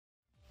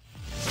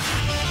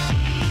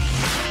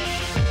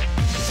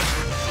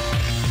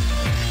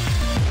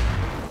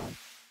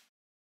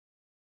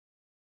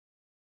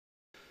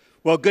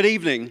Well, good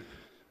evening.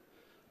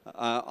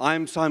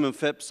 I'm Simon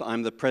Phipps.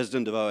 I'm the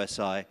president of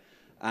OSI,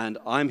 and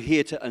I'm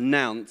here to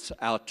announce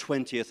our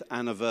 20th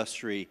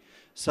anniversary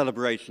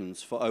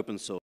celebrations for open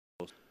source.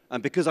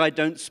 And because I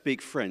don't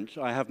speak French,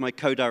 I have my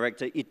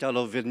co-director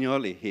Italo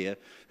VIGNOLI here,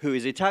 who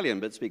is Italian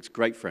but speaks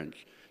great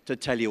French, to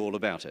tell you all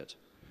about it.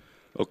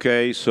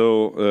 Okay,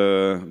 so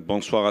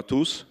bonsoir à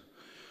tous.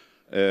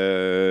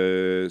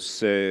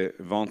 C'est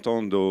 20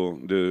 ans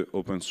de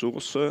open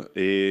source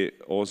et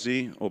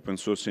OSI, Open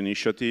Source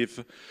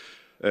Initiative,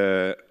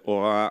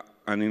 aura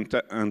une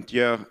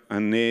entière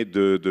année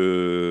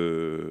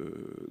de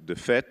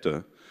fête.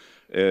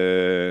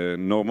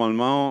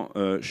 Normalement,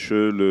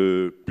 c'est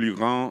le plus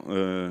grand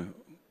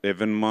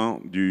événement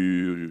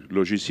du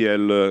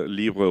logiciel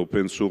libre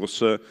open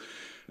source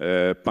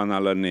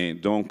pendant l'année.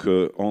 Donc,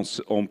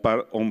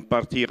 on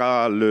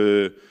partira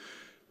le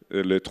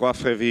 3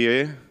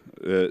 février,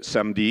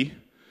 samedi.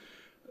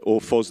 Au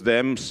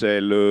FOSDEM, c'est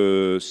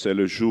le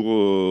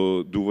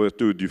jour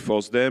d'ouverture du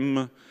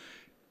FOSDEM.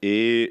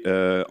 Et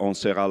on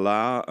sera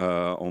là,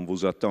 on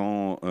vous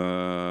attend,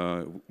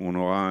 on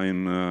aura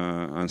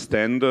un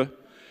stand.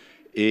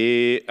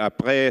 Et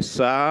après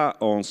ça,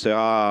 on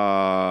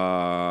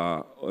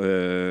sera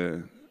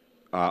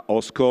à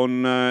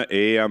Oscon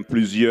et en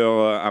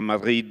plusieurs à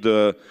Madrid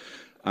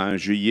en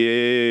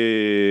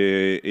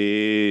juillet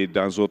et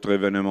dans d'autres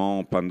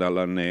événements pendant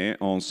l'année.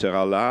 On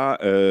sera là.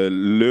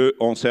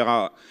 On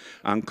sera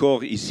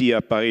encore ici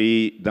à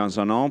Paris dans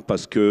un an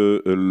parce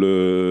que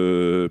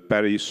le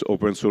Paris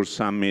Open Source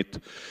Summit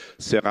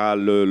sera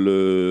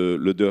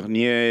le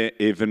dernier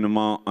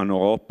événement en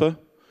Europe.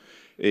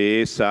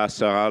 Et ça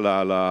sera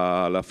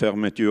la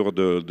fermeture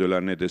de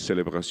l'année de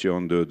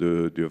célébration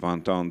de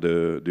 20 ans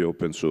de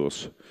open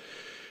source.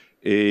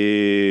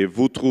 Et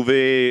vous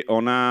trouvez,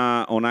 on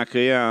a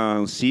créé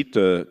un site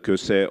que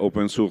c'est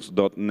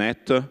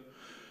opensource.net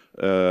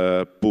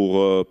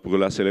pour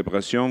la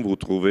célébration. Vous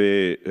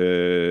trouvez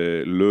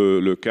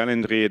le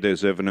calendrier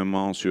des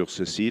événements sur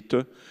ce site.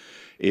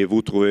 Et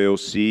vous trouvez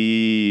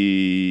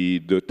aussi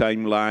de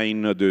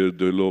timeline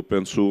de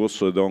l'open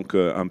source, donc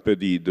un peu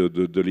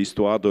de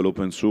l'histoire de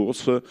l'open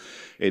source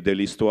et de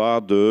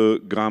l'histoire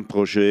de grands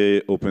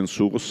projets open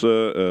source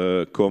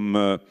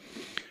comme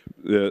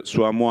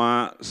soit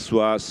moi,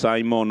 soit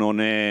Simon, on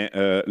est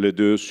les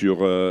deux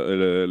sur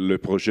le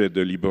projet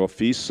de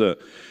LibreOffice.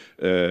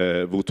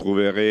 Vous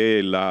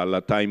trouverez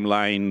la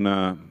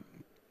timeline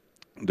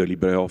de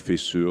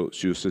LibreOffice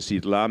sur ce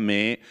site-là,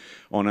 mais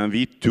on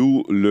invite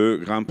tous les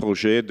grands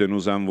projets de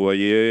nous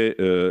envoyer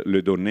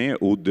les données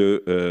ou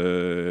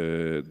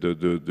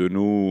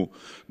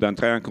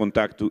d'entrer en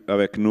contact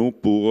avec nous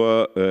pour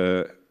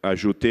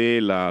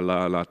ajouter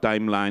la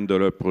timeline de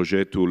leur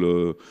projet,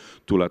 toute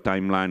la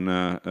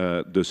timeline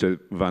de ces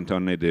 20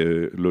 années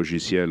de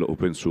logiciels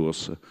open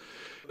source.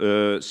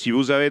 Si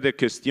vous avez des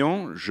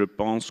questions, je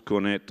pense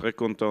qu'on est très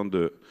content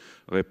de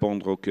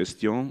répondre aux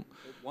questions.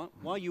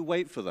 While you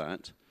wait for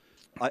that,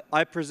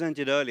 I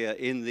presented earlier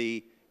in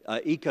the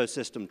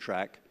ecosystem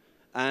track,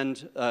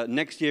 and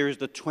next year is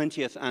the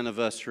 20th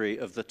anniversary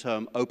of the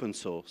term open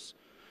source.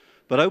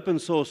 But open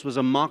source was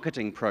a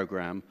marketing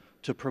program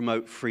to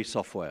promote free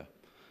software.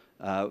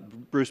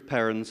 Bruce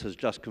Perens has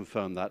just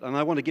confirmed that. And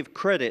I want to give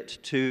credit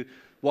to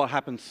what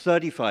happened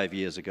 35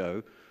 years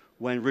ago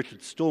when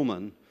Richard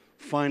Stallman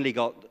finally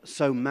got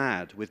so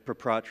mad with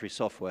proprietary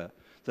software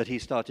that he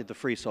started the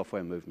free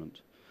software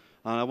movement.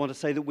 And I want to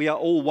say that we are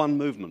all one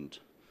movement.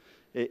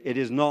 It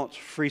is not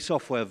free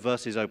software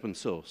versus open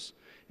source.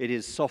 It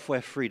is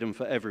software freedom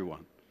for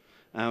everyone.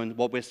 And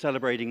what we're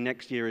celebrating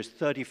next year is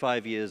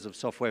 35 years of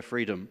software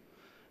freedom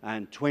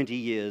and 20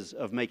 years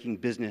of making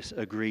business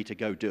agree to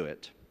go do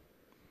it.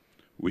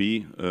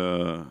 Oui,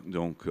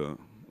 donc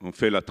on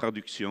fait la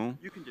traduction.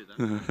 You can do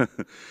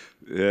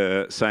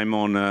that.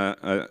 Simon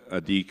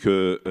a dit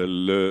que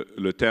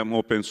le terme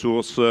open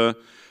source,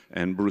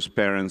 et Bruce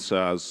Perens,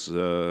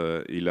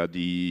 il a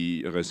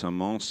dit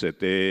récemment,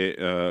 c'était,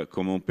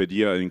 comme on peut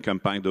dire, une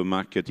campagne de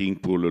marketing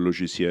pour le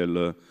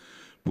logiciel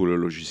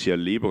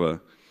libre,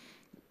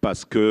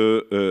 parce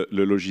que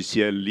le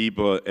logiciel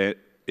libre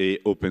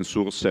et open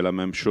source, c'est la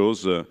même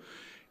chose,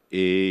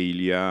 et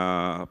il n'y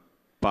a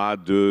pas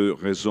de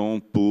raison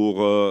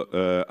pour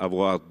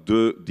avoir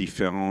deux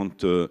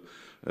différentes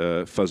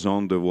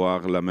façons de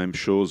voir la même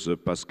chose,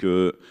 parce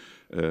que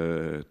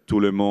tout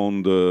le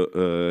monde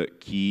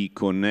qui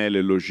connaît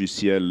le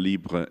logiciel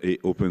libre et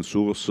open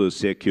source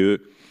sait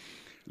que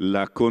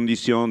la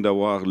condition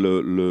d'avoir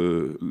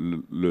le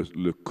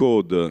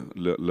code,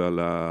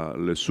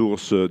 la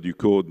source du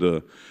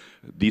code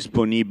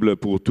disponible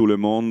pour tout le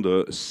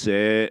monde,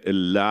 c'est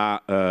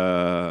la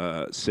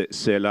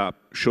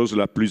chose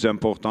la plus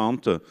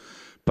importante,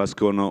 parce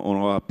qu'on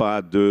n'aura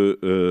pas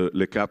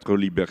les 4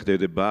 libertés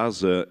de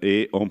base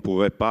et on ne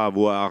pourrait pas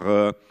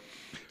avoir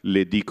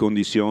les 10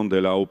 conditions de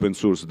la Open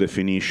Source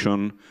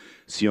Definition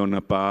si on n'a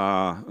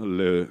pas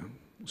le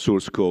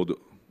source code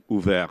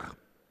ouvert.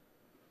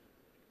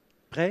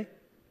 Prêt?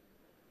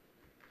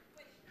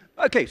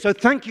 Okay, so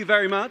thank you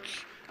very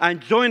much. and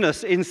join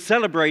us in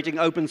celebrating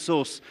open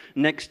source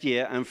next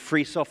year and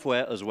free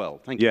software as well.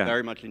 Thank you Yeah.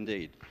 very much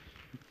indeed.